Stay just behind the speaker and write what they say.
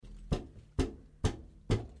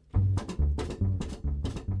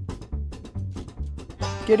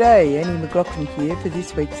G'day, Annie McLaughlin here for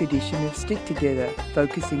this week's edition of Stick Together,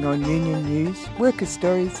 focusing on union news, worker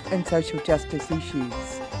stories and social justice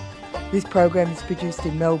issues. This program is produced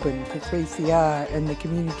in Melbourne for 3CR and the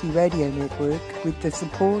Community Radio Network with the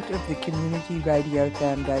support of the Community Radio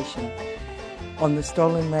Foundation on the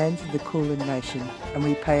stolen lands of the Kulin Nation, and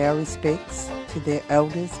we pay our respects to their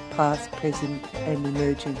elders, past, present and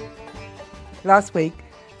emerging. Last week,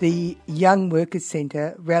 the Young Workers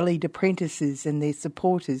Centre rallied apprentices and their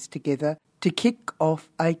supporters together to kick off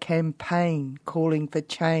a campaign calling for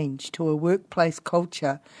change to a workplace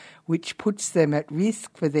culture which puts them at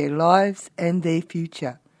risk for their lives and their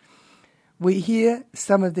future. We hear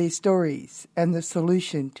some of their stories and the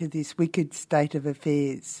solution to this wicked state of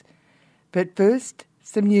affairs. But first,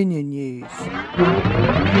 some union news.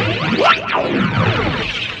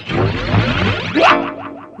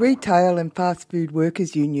 Retail and Fast Food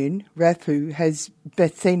Workers Union, RAFFU, has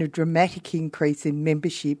seen a dramatic increase in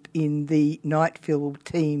membership in the night fill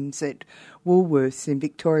teams at Woolworths in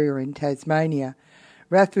Victoria and Tasmania.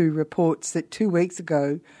 RAFFU reports that 2 weeks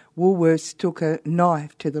ago, Woolworths took a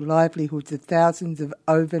knife to the livelihoods of thousands of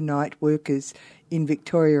overnight workers in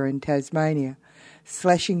Victoria and Tasmania,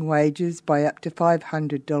 slashing wages by up to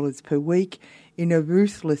 $500 per week in a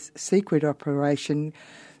ruthless secret operation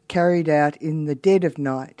carried out in the dead of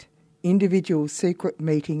night. Individual secret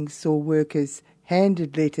meetings saw workers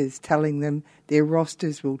handed letters telling them their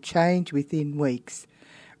rosters will change within weeks.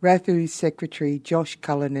 RAFFU's Secretary Josh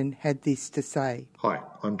Cullinan had this to say. Hi,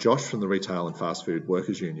 I'm Josh from the Retail and Fast Food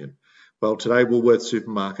Workers Union. Well, today Woolworths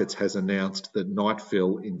Supermarkets has announced that night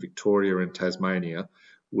fill in Victoria and Tasmania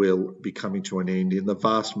will be coming to an end in the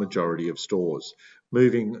vast majority of stores,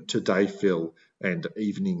 moving to day fill and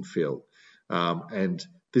evening fill. And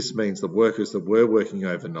this means that workers that were working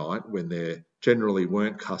overnight when there generally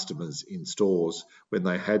weren't customers in stores, when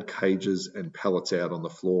they had cages and pallets out on the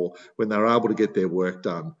floor, when they were able to get their work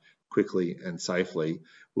done quickly and safely,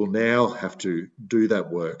 will now have to do that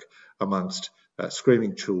work amongst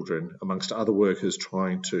screaming children, amongst other workers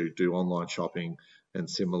trying to do online shopping and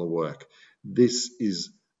similar work. This is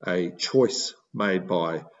a choice made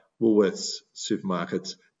by Woolworths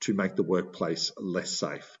Supermarkets to make the workplace less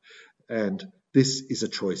safe. And this is a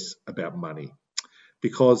choice about money,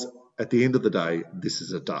 because at the end of the day, this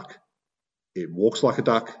is a duck. It walks like a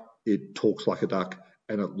duck, it talks like a duck,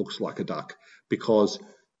 and it looks like a duck, because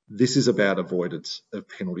this is about avoidance of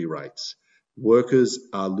penalty rates. Workers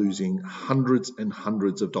are losing hundreds and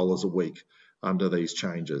hundreds of dollars a week under these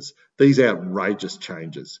changes, these outrageous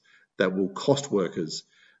changes that will cost workers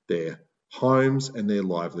their homes and their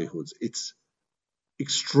livelihoods. It's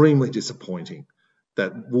extremely disappointing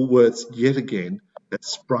that Woolworths yet again has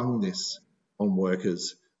sprung this on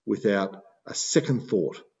workers without a second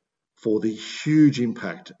thought for the huge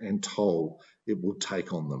impact and toll it will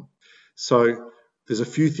take on them. So there's a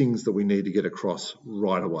few things that we need to get across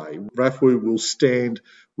right away. RAFFU will stand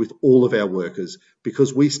with all of our workers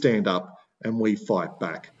because we stand up and we fight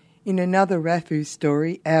back. In another RAFFU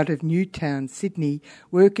story out of Newtown, Sydney,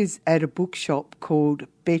 workers at a bookshop called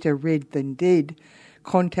Better Read Than Dead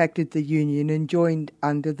contacted the union and joined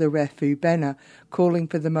under the RAFFU banner, calling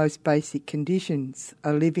for the most basic conditions: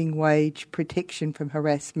 a living wage, protection from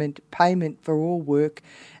harassment, payment for all work,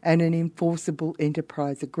 and an enforceable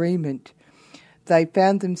enterprise agreement. They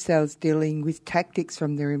found themselves dealing with tactics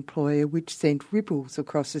from their employer which sent ripples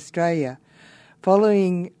across Australia.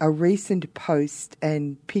 Following a recent post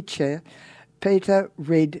and picture, Better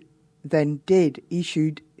Read Than Dead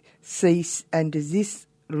issued cease and desist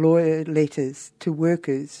lawyer letters to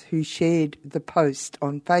workers who shared the post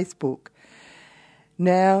on Facebook.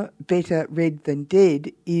 Now, Better Read Than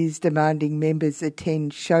Dead is demanding members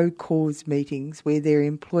attend show cause meetings where their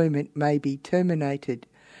employment may be terminated.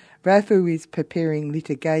 RAFFU is preparing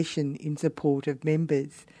litigation in support of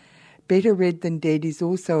members. Better Read Than Dead is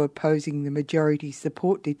also opposing the majority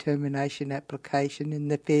support determination application, and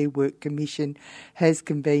the Fair Work Commission has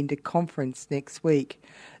convened a conference next week.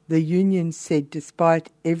 The union said despite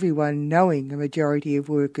everyone knowing a majority of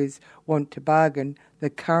workers want to bargain, the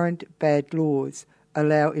current bad laws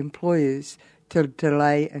allow employers to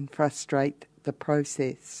delay and frustrate the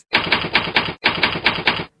process.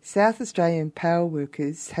 South Australian power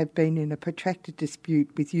workers have been in a protracted dispute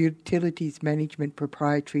with Utilities Management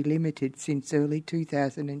Proprietary Limited since early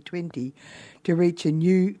 2020 to reach a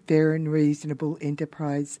new fair and reasonable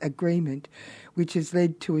enterprise agreement, which has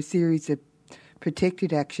led to a series of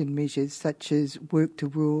protected action measures such as work to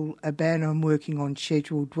rule, a ban on working on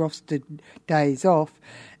scheduled rostered days off,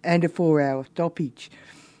 and a 4-hour stoppage.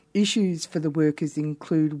 Issues for the workers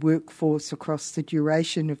include workforce across the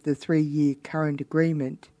duration of the 3-year current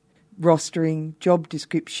agreement. rostering, job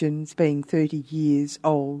descriptions being 30 years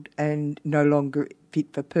old and no longer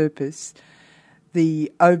fit for purpose,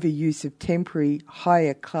 the overuse of temporary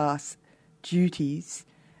higher class duties,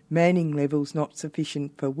 manning levels not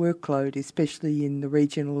sufficient for workload, especially in the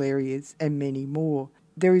regional areas, and many more.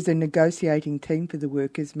 There is a negotiating team for the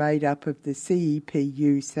workers made up of the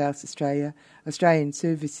CEPU South Australia, Australian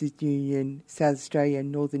Services Union South Australia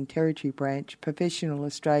and Northern Territory Branch, Professional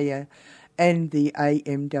Australia and the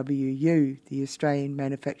AMWU, the Australian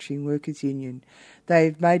Manufacturing Workers Union.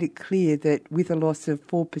 They've made it clear that with a loss of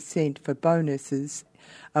 4% for bonuses,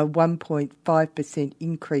 a 1.5%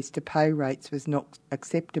 increase to pay rates was not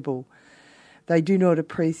acceptable. They do not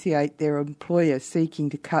appreciate their employer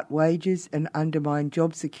seeking to cut wages and undermine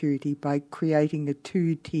job security by creating a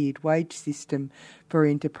two-tiered wage system for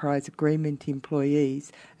enterprise agreement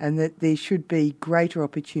employees, and that there should be greater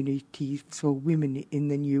opportunities for women in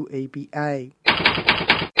the new EBA.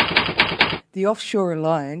 The Offshore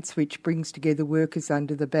Alliance, which brings together workers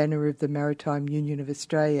under the banner of the Maritime Union of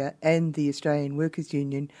Australia and the Australian Workers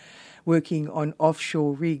Union, working on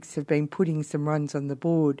offshore rigs, have been putting some runs on the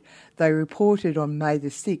board. They reported on May the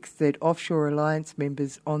 6th that Offshore Alliance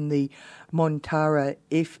members on the Montara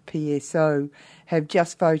FPSO have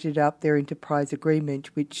just voted up their enterprise agreement,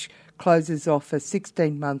 which closes off a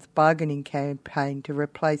 16-month bargaining campaign to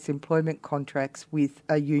replace employment contracts with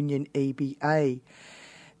a union EBA.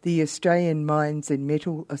 The Australian Mines and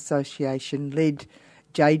Metal Association led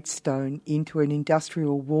Jadestone into an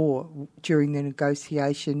industrial war during the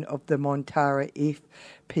negotiation of the Montara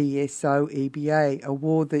FPSO EBA, a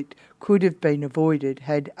war that could have been avoided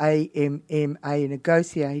had AMMA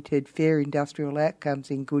negotiated fair industrial outcomes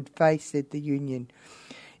in good faith, said the union.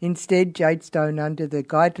 Instead, Jadestone, under the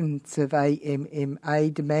guidance of AMMA,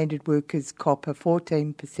 demanded workers cop a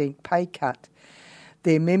 14% pay cut.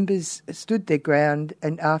 Their members stood their ground,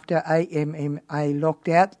 and after AMMA locked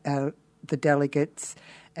out the delegates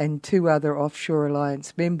and two other Offshore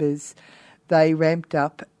Alliance members, they ramped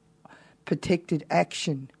up protected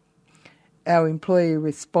action. Our employee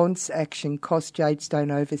response action cost Jadestone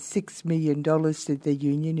over $6 million, said the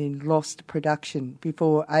union, in lost production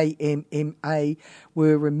before AMMA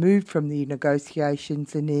were removed from the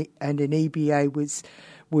negotiations and an EBA was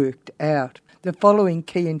worked out. The following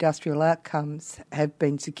key industrial outcomes have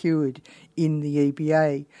been secured in the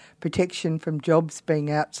EBA: protection from jobs being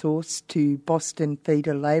outsourced to Boston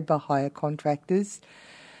feeder labour hire contractors,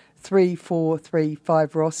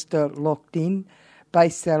 3-4-3-5 roster locked in,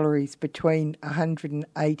 base salaries between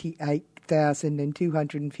 $188,000 and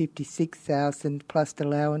 $256,000 plus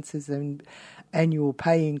allowances and annual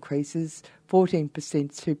pay increases,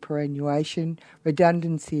 14% superannuation,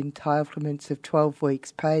 redundancy entitlements of 12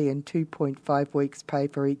 weeks' pay and 2.5 weeks' pay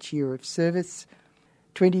for each year of service,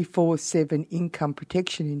 24/7 income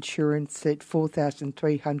protection insurance at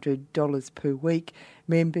 $4,300 per week.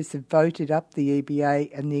 Members have voted up the EBA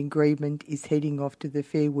and the agreement is heading off to the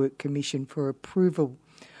Fair Work Commission for approval.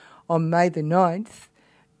 On May the 9th,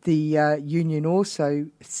 the union also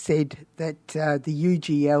said that the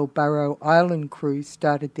UGL Barrow Island crew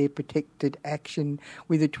started their protected action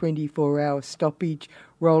with a 24-hour stoppage.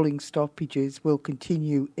 Rolling stoppages will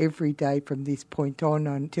continue every day from this point on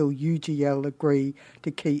until UGL agree to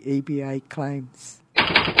key EBA claims.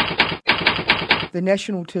 The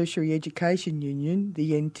National Tertiary Education Union,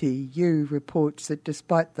 the NTU, reports that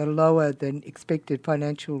despite the lower than expected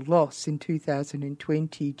financial loss in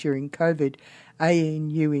 2020 during COVID,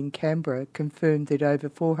 ANU in Canberra confirmed that over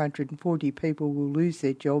 440 people will lose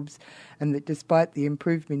their jobs, and that despite the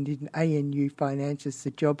improvement in ANU finances,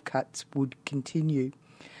 the job cuts would continue.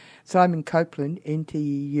 Simon Copeland,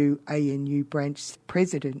 NTEU ANU branch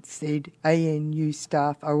president, said ANU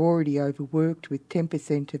staff are already overworked, with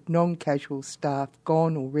 10% of non-casual staff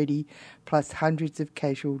gone already, plus hundreds of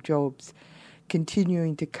casual jobs.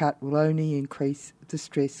 Continuing to cut will only increase the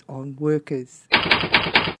stress on workers.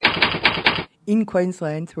 In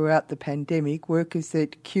Queensland, throughout the pandemic, workers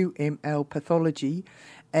at QML Pathology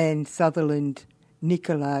and Sutherland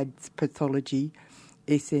Nicolaides Pathology,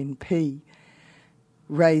 SNP,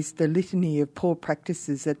 raised the litany of poor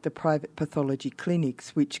practices at the private pathology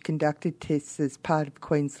clinics, which conducted tests as part of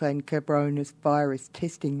Queensland coronavirus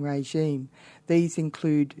testing regime. These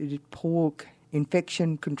included poor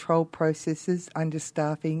infection control processes,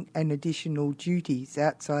 understaffing and additional duties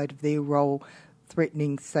outside of their role,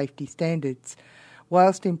 threatening safety standards.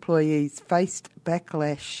 Whilst employees faced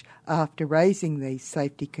backlash after raising these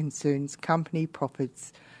safety concerns, company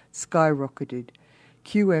profits skyrocketed.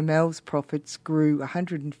 QML's profits grew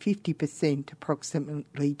 150%,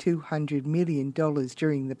 approximately $200 million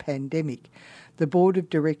during the pandemic. The board of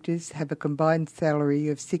directors have a combined salary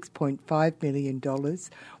of $6.5 million,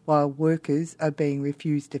 while workers are being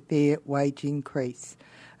refused a fair wage increase.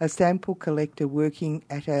 A sample collector working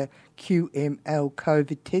at a QML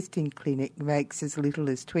COVID testing clinic makes as little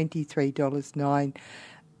as $23.09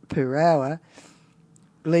 per hour,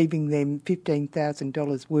 leaving them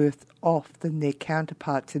 $15,000 worth off than their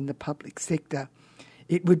counterparts in the public sector.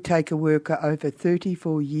 It would take a worker over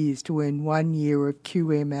 34 years to earn 1 year of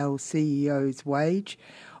QML CEO's wage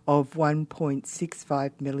of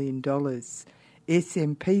 $1.65 million.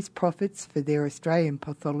 SMP's profits for their Australian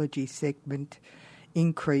pathology segment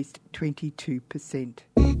increased 22%.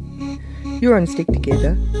 You're on Stick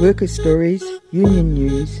Together, worker stories, union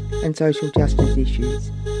news and social justice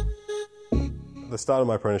issues. The start of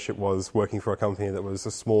my apprenticeship was working for a company that was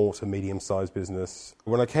a small to medium-sized business.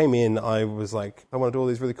 When I came in, I was like, I want to do all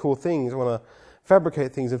these really cool things. I want to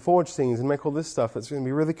fabricate things and forge things and make all this stuff. It's going to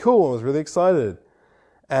be really cool. I was really excited.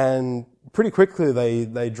 And pretty quickly,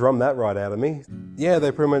 they drummed that right out of me. Yeah,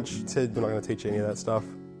 they pretty much said, we're not going to teach you any of that stuff.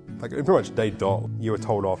 Like, pretty much day dot, you were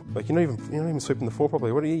told off. Like, you're not even sweeping the floor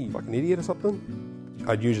properly. What are you like an idiot or something?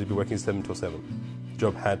 I'd usually be working 7 till 7. The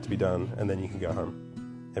job had to be done, and then you can go home.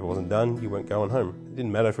 If it wasn't done, you weren't going home. It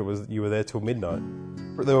didn't matter if it was you were there till midnight.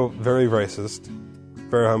 But they were very racist,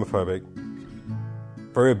 very homophobic,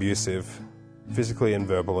 very abusive, physically and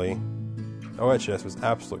verbally. OHS was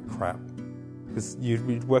absolute crap. Because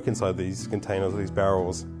you'd work inside these containers, these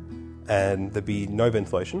barrels, and there'd be no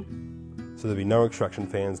ventilation. So there'd be no extraction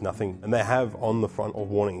fans, nothing. And they have on the front of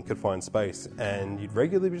warning confined space, and you'd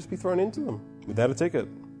regularly just be thrown into them without a ticket.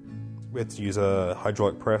 We had to use a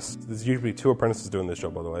hydraulic press. There's usually 2 apprentices doing this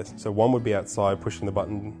job, by the way. So one would be outside pushing the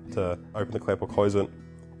button to open the clamp or close it,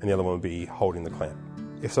 and the other one would be holding the clamp.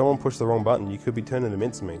 If someone pushed the wrong button, you could be turned into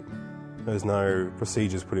mincemeat. There's no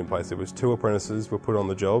procedures put in place. It was 2 apprentices were put on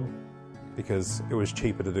the job because it was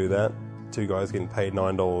cheaper to do that. 2 guys getting paid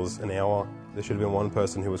 $9 an hour. There should have been 1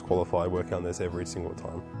 person who was qualified working on this every single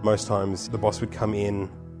time. Most times the boss would come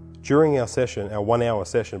in during our session, our 1 hour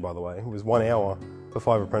session, by the way. It was 1 hour for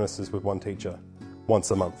 5 apprentices with 1 teacher,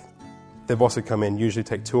 once a month. Their boss would come in, usually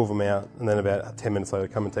take 2 of them out, and then about 10 minutes later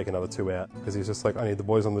come and take another 2 out, because he's just like, I need the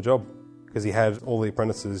boys on the job. Because he had all the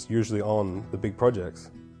apprentices usually on the big projects.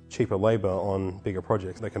 Cheaper labour on bigger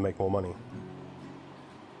projects, they can make more money.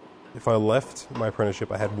 If I left my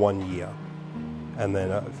apprenticeship, I had 1 year. And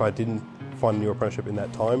then if I didn't find a new apprenticeship in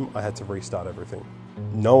that time, I had to restart everything.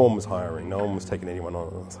 No one was hiring, no one was taking anyone on.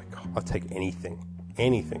 And I was like, oh, I'd take anything.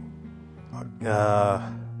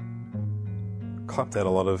 Clapped out a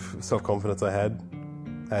lot of self-confidence I had.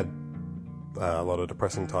 Had a lot of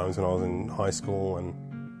depressing times when I was in high school, and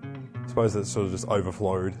I suppose that sort of just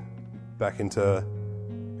overflowed back into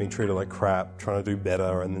being treated like crap, trying to do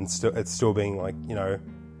better, and then it's still being like, you know,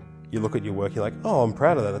 you look at your work, you're like, oh, I'm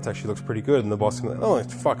proud of that, it actually looks pretty good, and the boss can be like, oh,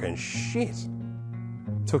 it's fucking shit.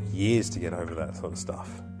 It took years to get over that sort of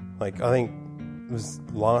stuff. Like, I think it was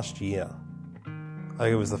last year, I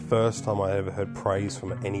think it was the first time I ever heard praise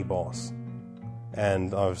from any boss.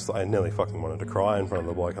 And I nearly fucking wanted to cry in front of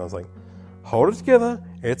the bloke. I was like, hold it together,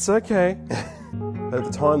 it's okay. At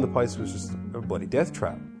the time, the place was just a bloody death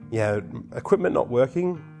trap. You had equipment not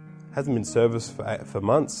working, hasn't been serviced for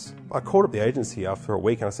months. I called up the agency after a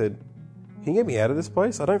week and I said, can you get me out of this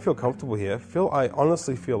place? I don't feel comfortable here. I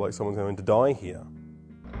honestly feel like someone's going to die here.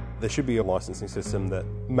 There should be a licensing system that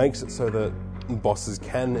makes it so that bosses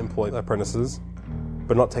can employ apprentices,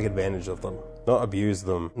 but not take advantage of them, not abuse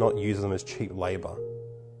them, not use them as cheap labour.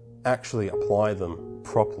 Actually apply them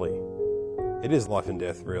properly. It is life and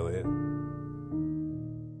death, really.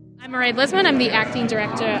 I'm Mairead Lesman. I'm the Acting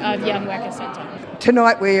Director of Young Workers Centre.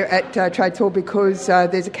 Tonight we're at Trades Hall because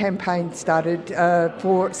there's a campaign started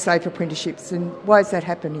for safe apprenticeships. And why is that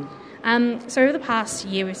happening? So over the past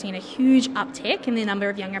year, we've seen a huge uptick in the number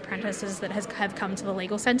of young apprentices that have come to the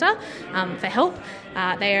Legal Centre for help.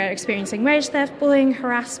 They are experiencing wage theft, bullying,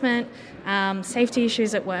 harassment, safety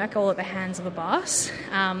issues at work, all at the hands of the boss.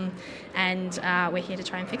 And we're here to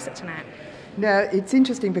try and fix it tonight. Now, it's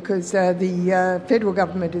interesting because the federal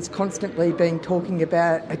government has constantly been talking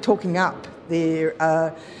up their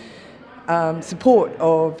support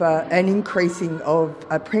of an increasing of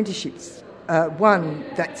apprenticeships. One,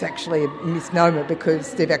 that's actually a misnomer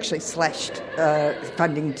because they've actually slashed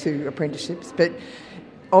funding to apprenticeships, but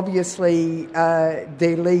obviously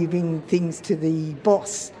they're leaving things to the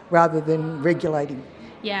boss rather than regulating.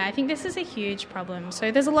 Yeah, I think this is a huge problem.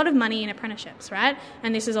 So there's a lot of money in apprenticeships, right?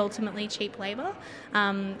 And this is ultimately cheap labour.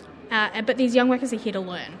 But these young workers are here to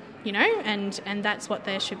learn, and that's what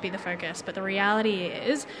there should be the focus. But the reality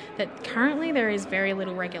is that currently there is very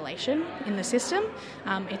little regulation in the system.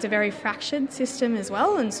 It's a very fractured system as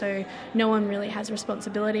well, and so no one really has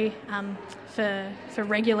responsibility for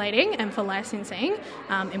regulating and for licensing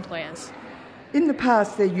employers. In the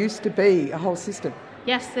past, there used to be a whole system.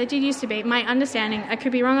 Yes, there did used to be. My understanding, I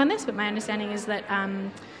could be wrong on this, but my understanding is that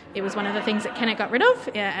it was one of the things that Kennett got rid of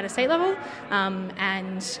at a state level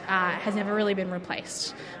and has never really been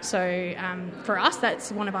replaced. So for us,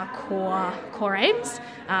 that's one of our core aims,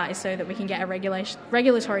 is so that we can get a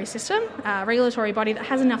regulatory system, a regulatory body that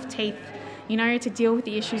has enough teeth to deal with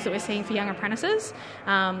the issues that we're seeing for young apprentices,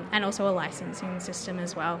 and also a licensing system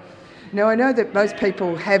as well. Now, I know that most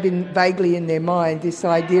people have vaguely in their mind this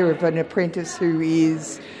idea of an apprentice who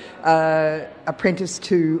is apprentice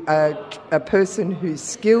to a person who's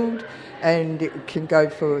skilled, and it can go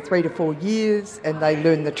for 3 to 4 years and they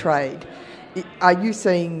learn the trade. Are you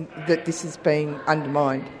seeing that this is being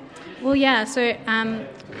undermined? Well, yeah, so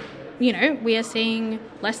we are seeing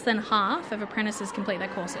less than half of apprentices complete their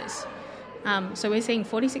courses. So we're seeing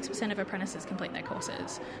 46% of apprentices complete their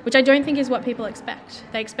courses, which I don't think is what people expect.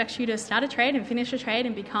 They expect you to start a trade and finish a trade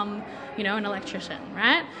and become, an electrician,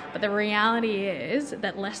 right? But the reality is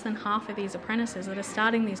that less than half of these apprentices that are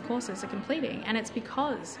starting these courses are completing, and it's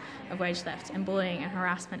because of wage theft and bullying and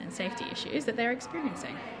harassment and safety issues that they're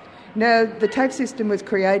experiencing. Now, the TAFE system was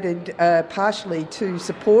created partially to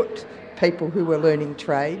support people who were learning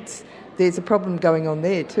trades. There's a problem going on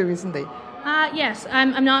there too, isn't there? Yes,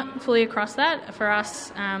 I'm not fully across that. For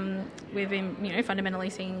us, we've been, fundamentally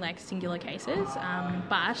seeing singular cases.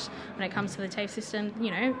 But when it comes to the TAFE system,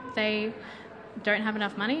 they don't have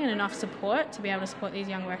enough money and enough support to be able to support these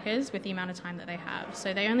young workers with the amount of time that they have.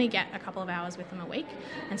 So they only get a couple of hours with them a week.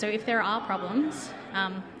 And so if there are problems,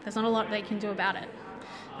 there's not a lot they can do about it.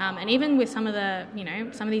 And even with some of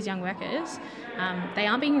these young workers, they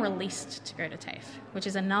aren't being released to go to TAFE, which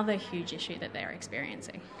is another huge issue that they're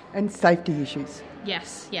experiencing. And safety issues.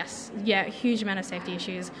 Yes. Yeah, a huge amount of safety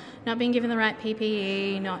issues. Not being given the right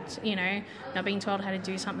PPE, not being told how to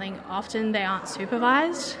do something. Often they aren't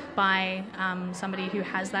supervised by somebody who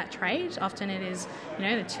has that trade. Often it is,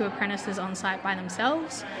 the 2 apprentices on site by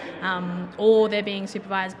themselves, or they're being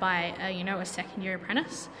supervised by, a second-year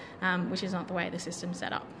apprentice, which is not the way the system's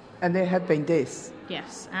set up. And there have been deaths.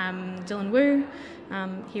 Yes. Dylan Wu,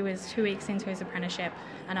 he was 2 weeks into his apprenticeship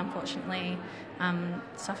and unfortunately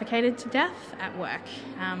suffocated to death at work.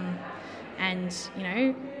 And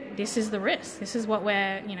this is the risk. This is what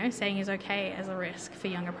we're, saying is okay as a risk for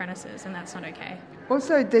young apprentices, and that's not okay.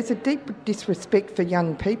 Also, there's a deep disrespect for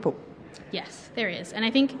young people. Yes, there is. And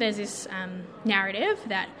I think there's this narrative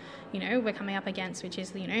that, we're coming up against, which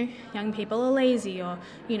is, young people are lazy, or,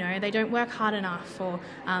 they don't work hard enough, or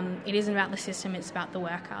it isn't about the system, it's about the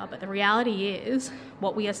worker. But the reality is,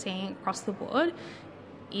 what we are seeing across the board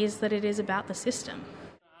is that it is about the system.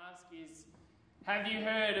 Have you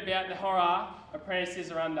heard about the horror apprentices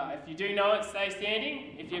are under? If you do know it, stay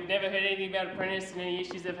standing. If you've never heard anything about apprentices and any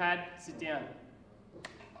issues they've had, sit down.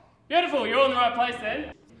 Beautiful, you're all in the right place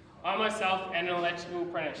then. I myself am an electrical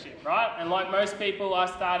apprenticeship, right? And like most people,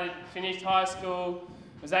 I finished high school,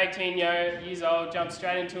 was 18 years old, jumped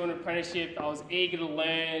straight into an apprenticeship. I was eager to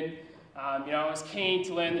learn. I was keen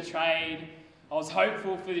to learn the trade. I was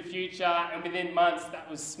hopeful for the future, and within months, that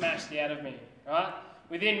was smashed out of me, right?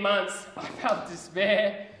 Within months, I felt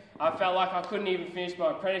despair. I felt like I couldn't even finish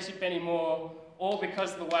my apprenticeship anymore, all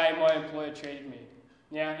because of the way my employer treated me.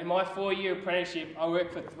 Now, in my 4-year apprenticeship, I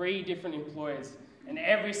worked for 3 different employers, and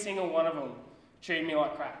every single one of them treated me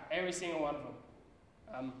like crap. Every single one of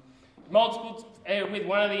them. With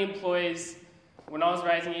one of the employers, when I was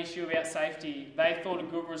raising an issue about safety, they thought a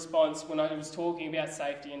good response when I was talking about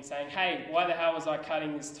safety and saying, hey, why the hell was I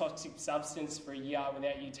cutting this toxic substance for a year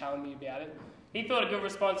without you telling me about it? He thought a good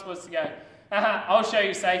response was to go, I'll show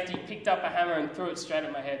you safety, picked up a hammer and threw it straight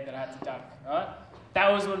at my head that I had to duck, right?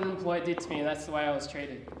 That was what an employer did to me, and that's the way I was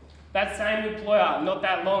treated. That same employer, not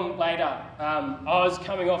that long later, I was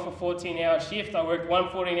coming off a 14-hour shift. I worked one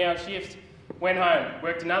 14-hour shift, went home.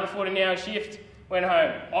 Worked another 14-hour shift, went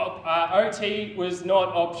home. OT was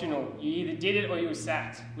not optional. You either did it or you were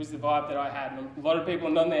sacked, was the vibe that I had. And a lot of people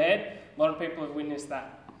are nodding their head. A lot of people have witnessed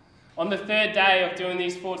that. On the 3rd day of doing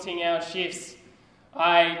these 14-hour shifts,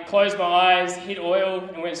 I closed my eyes, hit oil,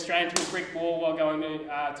 and went straight into a brick wall while going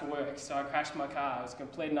to work. So I crashed my car. It was a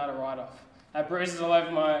complete and utter write-off. I had bruises all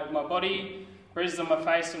over my body, bruises on my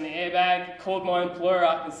face from the airbag. Called my employer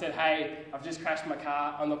up and said, hey, I've just crashed my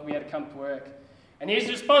car. I'm not going to be able to come to work. And his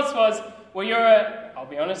response was, I'll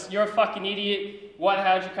be honest, you're a fucking idiot. Why the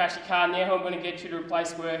hell did you crash your car? Now I'm going to get you to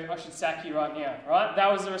replace work. I should sack you right now, right?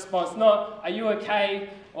 That was the response. Not, are you okay?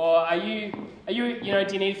 Or are you, do you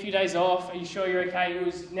need a few days off? Are you sure you're okay? It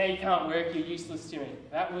was, now you can't work, you're useless to me.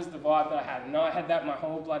 That was the vibe that I had. And I had that my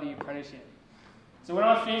whole bloody apprenticeship. So when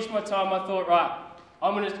I finished my time, I thought, right,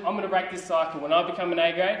 I'm going to break this cycle. When I become an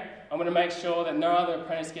A grade, I'm going to make sure that no other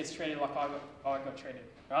apprentice gets treated like I got treated,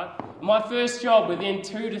 right? My first job, within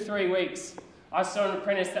 2 to 3 weeks, I saw an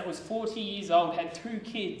apprentice that was 40 years old, had 2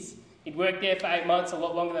 kids. He'd worked there for 8 months, a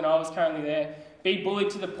lot longer than I was currently there, be bullied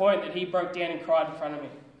to the point that he broke down and cried in front of me.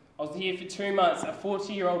 I was here for 2 months. A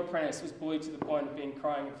 40-year-old apprentice was bullied to the point of being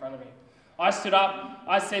crying in front of me. I stood up,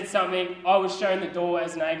 I said something, I was shown the door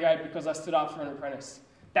as an A grade because I stood up for an apprentice.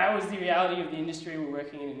 That was the reality of the industry we're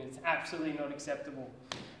working in, and it's absolutely not acceptable.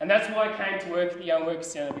 And that's why I came to work at the Young Workers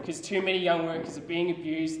Centre, because too many young workers are being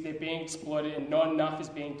abused, they're being exploited, and not enough is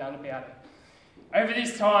being done about it. Over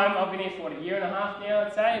this time, I've been here for, a year and a half now,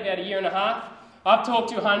 I'd say, about a year and a half. I've talked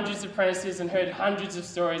to hundreds of apprentices and heard hundreds of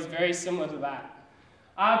stories very similar to that.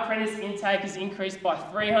 Our apprentice intake has increased by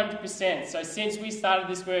 300%. So since we started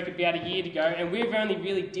this work about a year ago, and we've only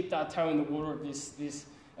really dipped our toe in the water of this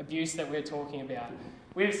abuse that we're talking about.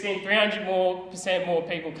 We've seen 300% more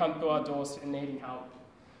people come through our doors and needing help.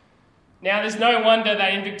 Now, there's no wonder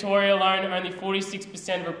that in Victoria alone, only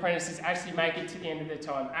 46% of apprentices actually make it to the end of their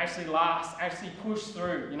time, actually last, actually push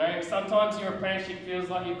through. Sometimes your apprenticeship feels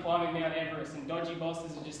like you're climbing Mount Everest and dodgy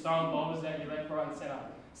bosses are just throwing boulders at you left, right and centre.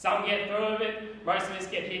 Some get through of it, most of us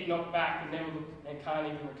get hit, knocked back and can't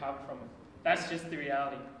even recover from it. That's just the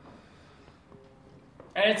reality.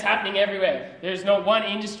 And it's happening everywhere. There's not one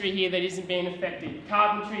industry here that isn't being affected.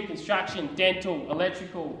 Carpentry, construction, dental,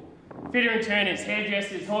 electrical, fitter and turners,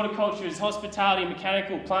 hairdressers, horticulturists, hospitality,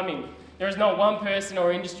 mechanical, plumbing. There is not one person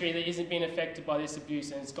or industry that isn't being affected by this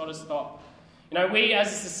abuse, and it's got to stop. We as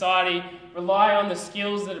a society rely on the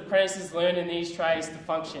skills that apprentices learn in these trades to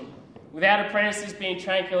function. Without apprentices being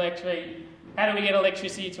trained correctly, how do we get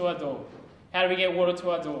electricity to our door? How do we get water to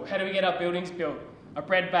our door? How do we get our buildings built, our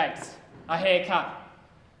bread baked, our hair cut?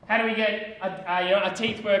 How do we get our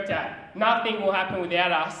teeth worked at? Nothing will happen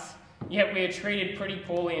without us, yet we are treated pretty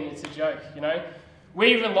poorly and it's a joke,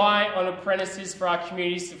 We rely on apprentices for our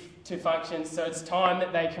communities to function, so it's time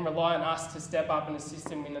that they can rely on us to step up and assist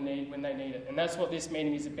them when they need it. And that's what this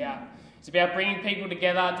meeting is about. It's about bringing people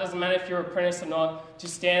together. It doesn't matter if you're an apprentice or not, to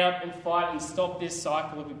stand up and fight and stop this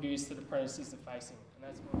cycle of abuse that apprentices are facing.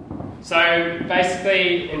 So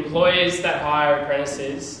basically, employers that hire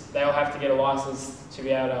apprentices, they'll have to get a licence to be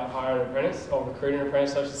able to hire an apprentice, or recruit an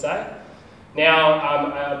apprentice, I should say.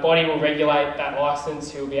 Now, a body will regulate that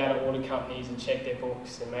licence who will be able to audit companies and check their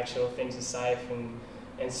books and make sure things are safe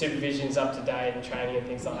and supervision's up to date and training and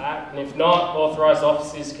things like that. And if not, authorised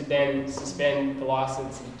officers could then suspend the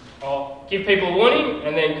licence or give people a warning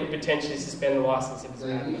and then could potentially suspend the licence if it's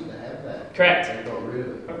bad. They used to have that. Correct. They got rid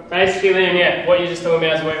of it. Basically, Liam, what you're just talking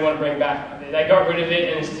about is what we want to bring back. They got rid of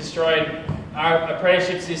it and it's destroyed. Our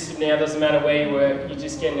apprenticeship system now, doesn't matter where you work, you're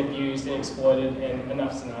just getting abused and exploited, and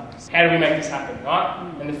enough's enough. How do we make this happen,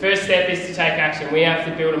 right? And the first step is to take action. We have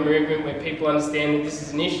to build a movement where people understand that this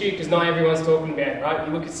is an issue, because not everyone's talking about it, right?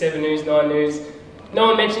 You look at 7 News, 9 News, no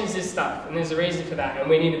one mentions this stuff, and there's a reason for that, and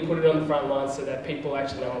we need to put it on the front line so that people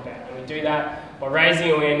actually know about it. And we do that by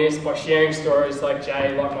raising awareness, by sharing stories like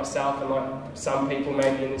Jay, like myself, and like some people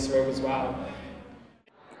maybe in this room as well.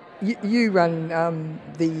 You run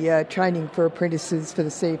the training for apprentices for the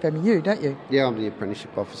CFMEU, don't you? Yeah, I'm the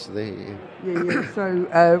apprenticeship officer there, yeah. Yeah.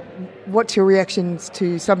 So what's your reactions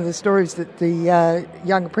to some of the stories that the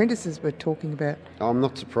young apprentices were talking about? I'm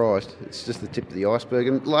not surprised. It's just the tip of the iceberg,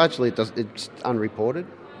 and largely it's unreported.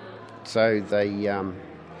 So the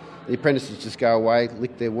apprentices just go away,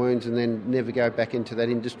 lick their wounds, and then never go back into that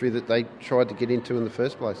industry that they tried to get into in the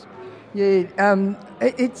first place. Yeah,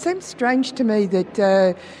 it seems strange to me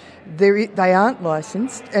that they aren't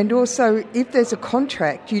licensed, and also if there's a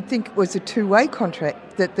contract, you'd think it was a two-way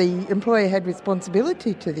contract, that the employer had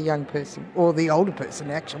responsibility to the young person, or the older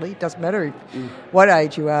person actually. It doesn't matter what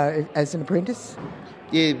age you are as an apprentice.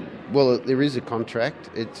 Yeah, well, there is a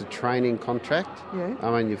contract. It's a training contract. Yeah.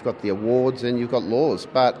 I mean, you've got the awards and you've got laws,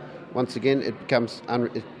 but once again, it becomes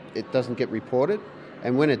it doesn't get reported,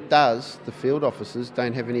 and when it does, the field officers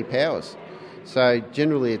don't have any powers. So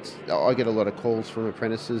generally, I get a lot of calls from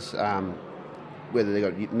apprentices, whether they've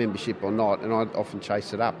got membership or not, and I often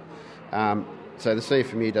chase it up. So the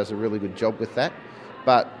CFMEU does a really good job with that.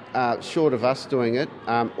 But short of us doing it,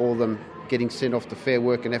 or them getting sent off to Fair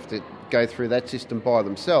Work and have to go through that system by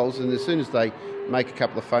themselves, and as soon as they make a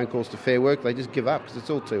couple of phone calls to Fair Work, they just give up because it's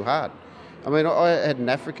all too hard. I mean, I had an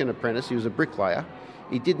African apprentice, he was a bricklayer.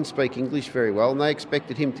 He didn't speak English very well, and they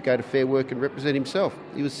expected him to go to Fair Work and represent himself.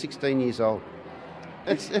 He was 16 years old.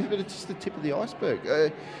 It's just the tip of the iceberg.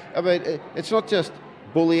 I mean, it's not just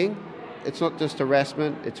bullying, it's not just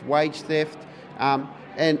harassment, it's wage theft, and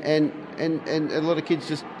a lot of kids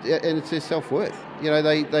just, and it's their self-worth. You know,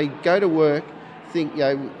 they go to work, think, you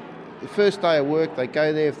know, the first day of work, they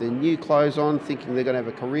go there with their new clothes on, thinking they're going to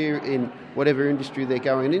have a career in whatever industry they're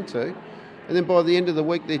going into, and then by the end of the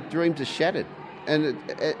week, their dreams are shattered, and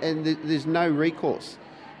there's no recourse.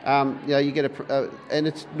 You know, you get and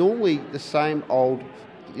it's normally the same old,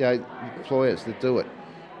 you know, employers that do it.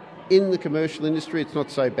 In the commercial industry, it's not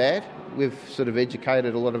so bad. We've sort of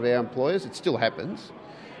educated a lot of our employers. It still happens,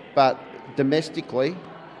 but domestically,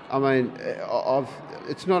 I mean,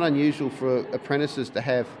 it's not unusual for apprentices to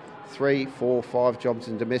have 3, 4, 5 jobs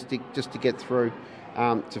in domestic just to get through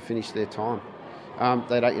to finish their time.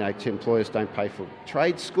 They don't, you know, employers don't pay for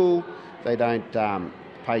trade school. They don't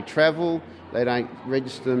pay travel. They don't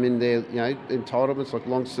register them in their, you know, entitlements like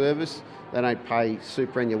long service. They don't pay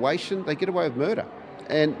superannuation. They get away with murder,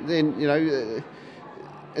 and then, you know,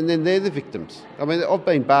 and then they're the victims. I mean, I've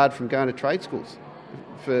been barred from going to trade schools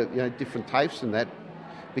for, you know, different TAFEs and that,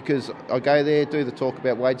 because I go there, do the talk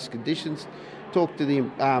about wages conditions, talk to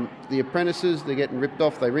the apprentices. They're getting ripped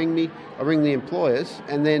off. They ring me. I ring the employers,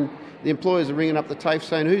 and then the employers are ringing up the TAFE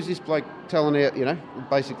saying, "Who's this bloke telling out?" You know,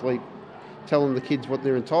 basically telling the kids what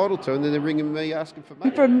they're entitled to, and then they're ringing me asking for money.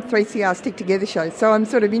 From 3CR Stick Together show, so I'm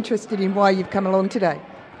sort of interested in why you've come along today.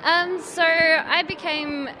 So I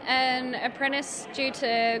became an apprentice due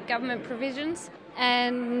to government provisions,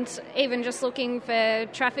 and even just looking for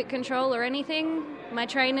traffic control or anything, my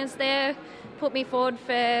trainers there put me forward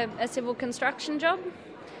for a civil construction job,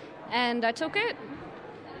 and I took it.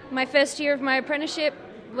 My first year of my apprenticeship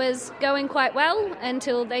was going quite well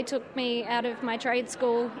until they took me out of my trade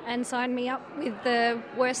school and signed me up with the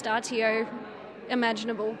worst RTO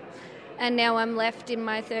imaginable. And now I'm left in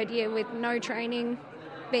my third year with no training,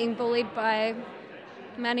 being bullied by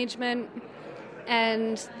management,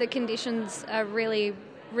 and the conditions are really,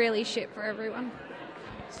 really shit for everyone.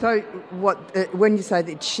 So when you say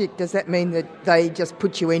that shit, does that mean that they just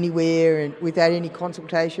put you anywhere and without any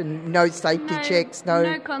consultation, no safety checks?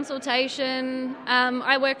 No consultation.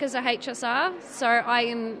 I work as a HSR, so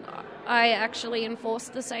I actually enforce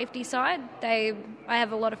the safety side. I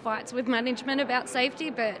have a lot of fights with management about safety,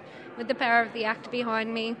 but with the power of the Act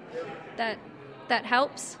behind me, that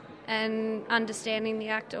helps, and understanding the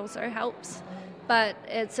Act also helps. But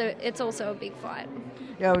it's also a big fight.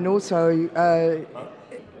 Yeah, and also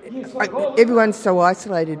everyone's so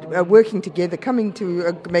isolated. Working together, coming to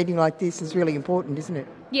a meeting like this is really important, isn't it?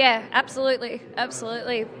 Yeah, absolutely.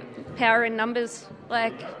 Power in numbers.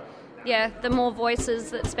 The more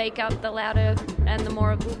voices that speak up, the louder and the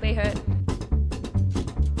more it will be heard.